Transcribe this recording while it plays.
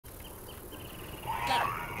God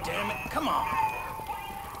damn it, come on.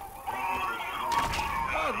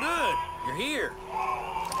 Oh, good. You're here.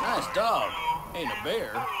 Nice dog. Ain't a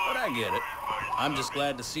bear, but I get it. I'm just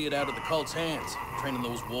glad to see it out of the cult's hands, training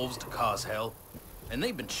those wolves to cause hell. And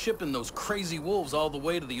they've been shipping those crazy wolves all the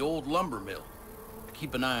way to the old lumber mill to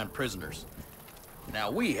keep an eye on prisoners. Now,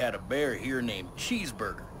 we had a bear here named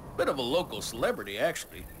Cheeseburger. Bit of a local celebrity,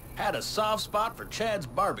 actually. Had a soft spot for Chad's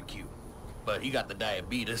barbecue. But he got the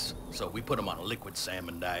diabetes, so we put him on a liquid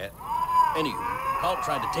salmon diet. Anywho, cult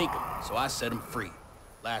tried to take him, so I set him free.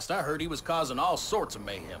 Last I heard, he was causing all sorts of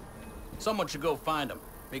mayhem. Someone should go find him,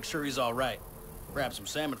 make sure he's all right. Grab some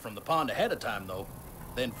salmon from the pond ahead of time, though.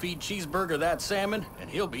 Then feed Cheeseburger that salmon, and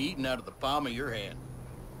he'll be eating out of the palm of your hand.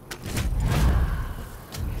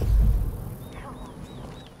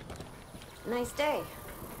 Nice day.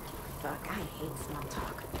 Fuck, I hate small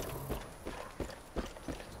talk.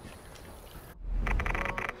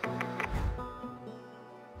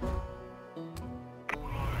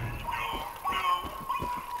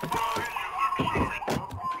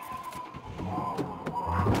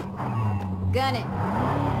 Gun it.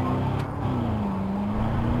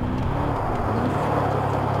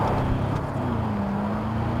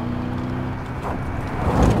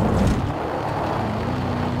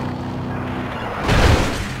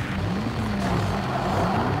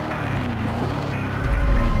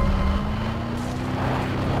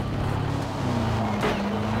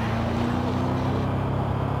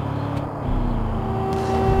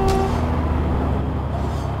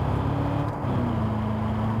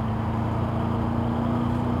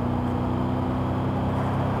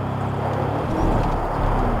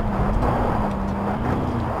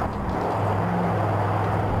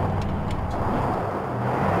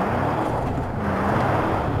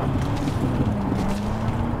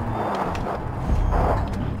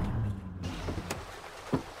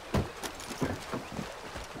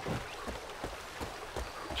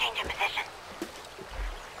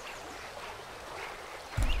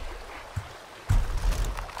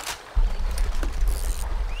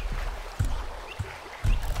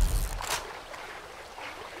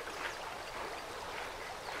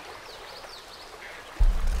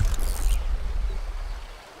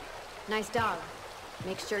 Nice dog.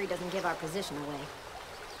 Make sure he doesn't give our position away.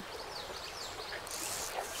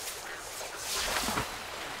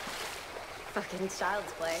 Fucking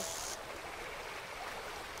child's play.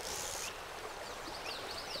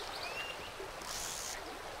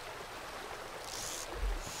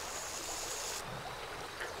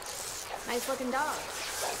 Nice looking dog.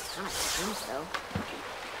 Not a skunk though.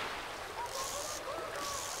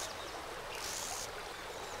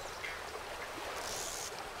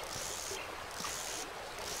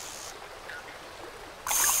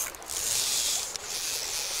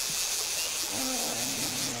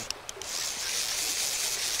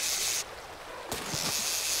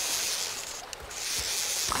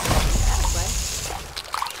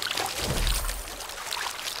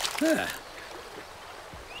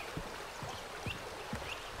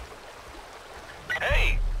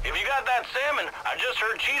 Hey, if you got that salmon, I just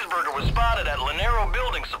heard Cheeseburger was spotted at Lanero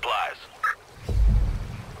Building Supplies.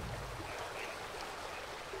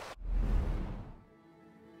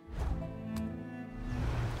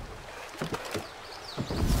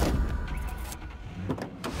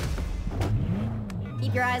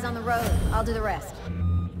 Keep your eyes on the road. I'll do the rest.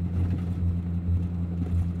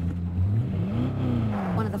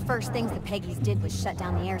 One of the first things the Peggies did was shut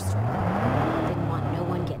down the airstrip. Didn't want no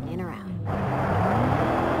one getting in or out.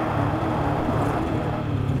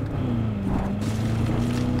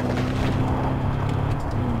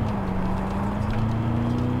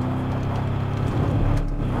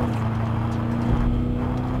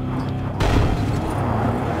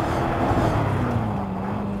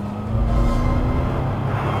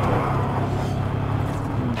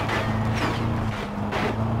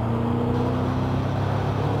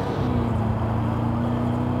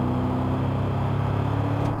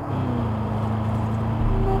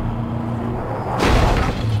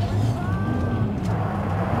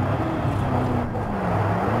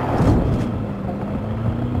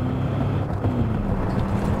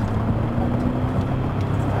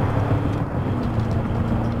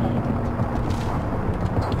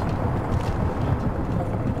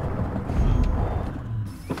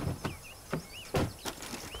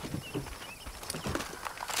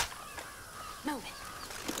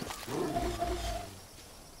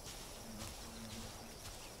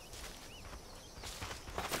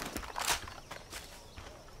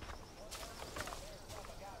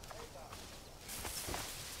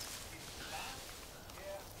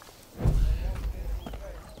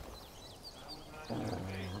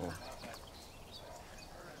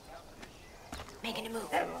 making a move.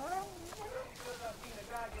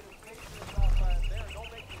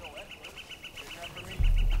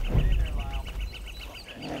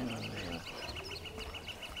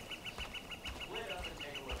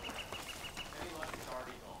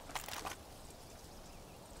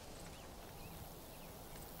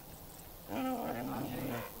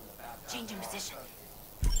 Changing position.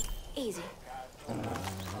 Easy.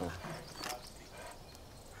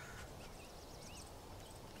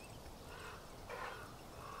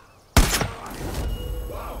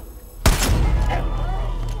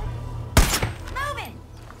 Moving!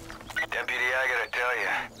 Deputy, I gotta tell you,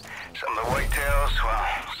 some of the whitetails, well,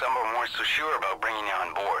 some of them weren't so sure about bringing you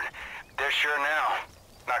on board. They're sure now.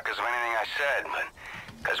 Not because of anything I said, but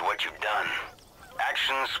because of what you've done.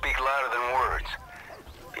 Actions speak louder than words.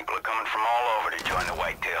 People are coming from all over to join the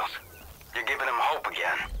whitetails. You're giving them hope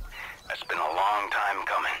again. That's been a long time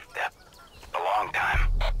coming, Dep. A long time.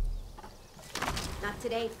 Not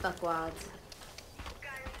today, fuckwads.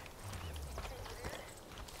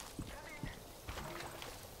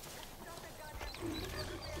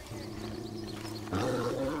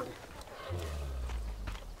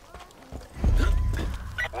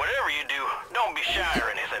 Whatever you do, don't be shy or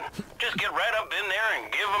anything. Just get right up in there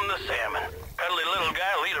and give them the salmon. Cuddly little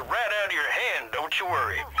guy will eat it right out of your hand, don't you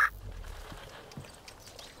worry.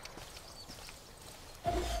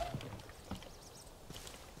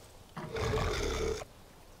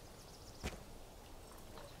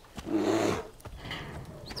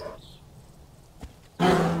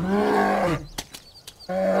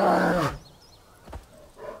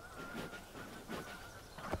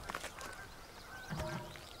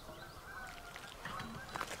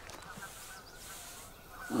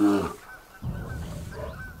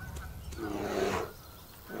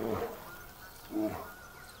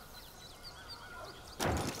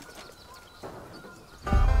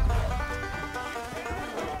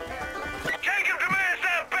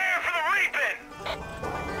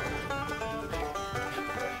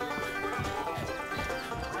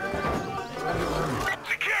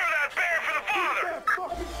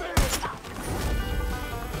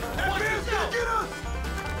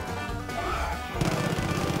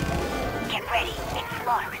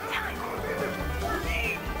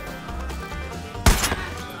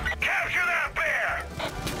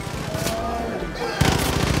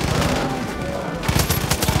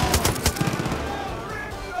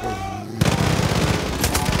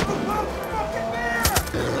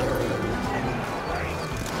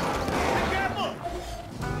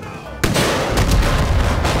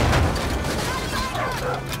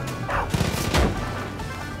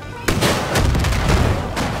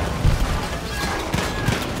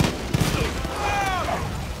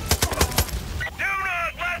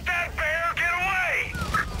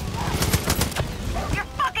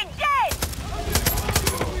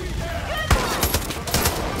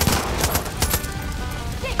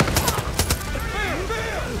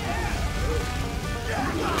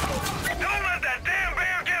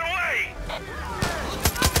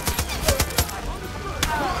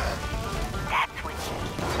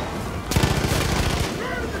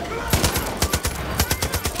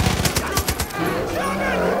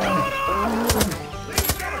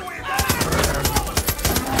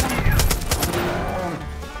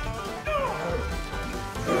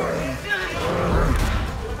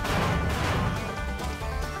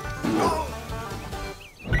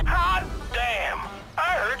 Hot damn!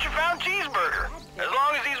 I heard you found Cheeseburger. As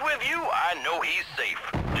long as he's with you, I know he's safe.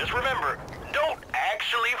 Just remember, don't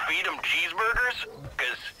actually feed him cheeseburgers,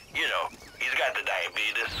 because, you know, he's got the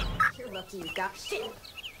diabetes. You're lucky you got shit.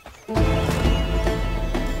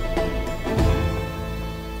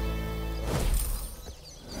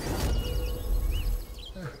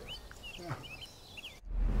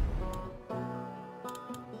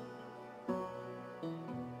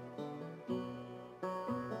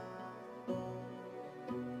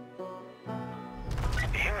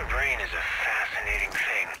 The human brain is a fascinating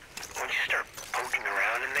thing. When you start poking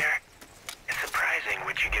around in there, it's surprising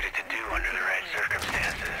what you get it to do under the right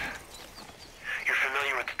circumstances. You're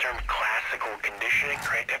familiar with the term classical conditioning,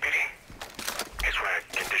 right, Deputy? It's when a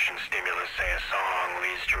conditioned stimulus, say a song,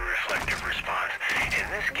 leads to a reflective response. In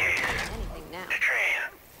this case, Anything now. to train,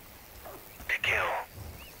 to kill.